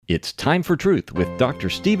It's Time for Truth with Dr.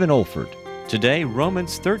 Stephen Olford. Today,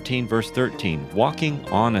 Romans 13, verse 13, walking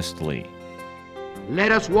honestly.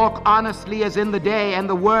 Let us walk honestly as in the day, and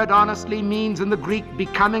the word honestly means in the Greek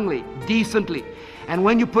becomingly, decently. And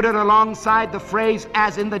when you put it alongside the phrase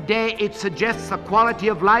as in the day, it suggests a quality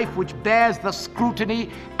of life which bears the scrutiny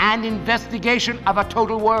and investigation of a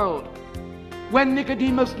total world. When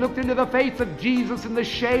Nicodemus looked into the face of Jesus in the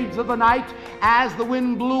shades of the night, as the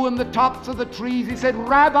wind blew in the tops of the trees, he said,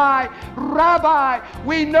 Rabbi, Rabbi,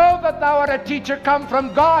 we know that thou art a teacher come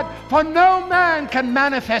from God, for no man can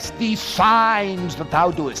manifest these signs that thou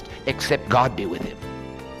doest, except God be with him.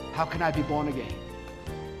 How can I be born again?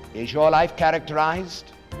 Is your life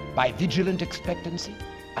characterized by vigilant expectancy?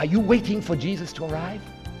 Are you waiting for Jesus to arrive?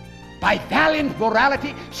 By valiant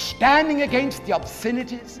morality, standing against the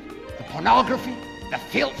obscenities, the pornography, the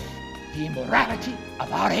filth, the immorality of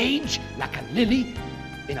our age, like a lily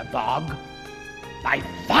in a bog? By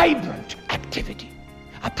vibrant activity,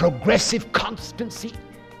 a progressive constancy,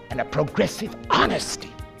 and a progressive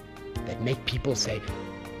honesty that make people say,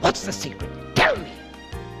 what's the secret? Tell me!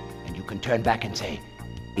 And you can turn back and say,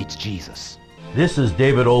 it's Jesus. This is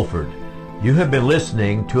David Olford. You have been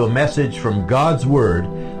listening to a message from God's Word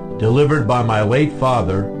delivered by my late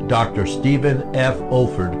father, Dr. Stephen F.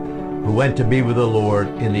 Olford, who went to be with the Lord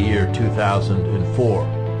in the year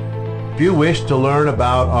 2004. If you wish to learn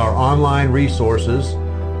about our online resources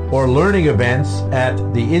or learning events at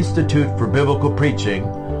the Institute for Biblical Preaching,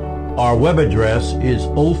 our web address is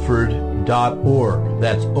olford.org.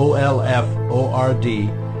 That's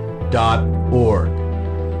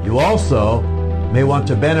olford.org. You also may want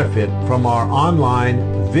to benefit from our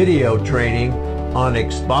online video training on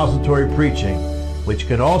expository preaching, which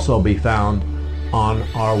can also be found on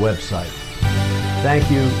our website.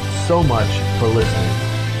 Thank you so much for listening.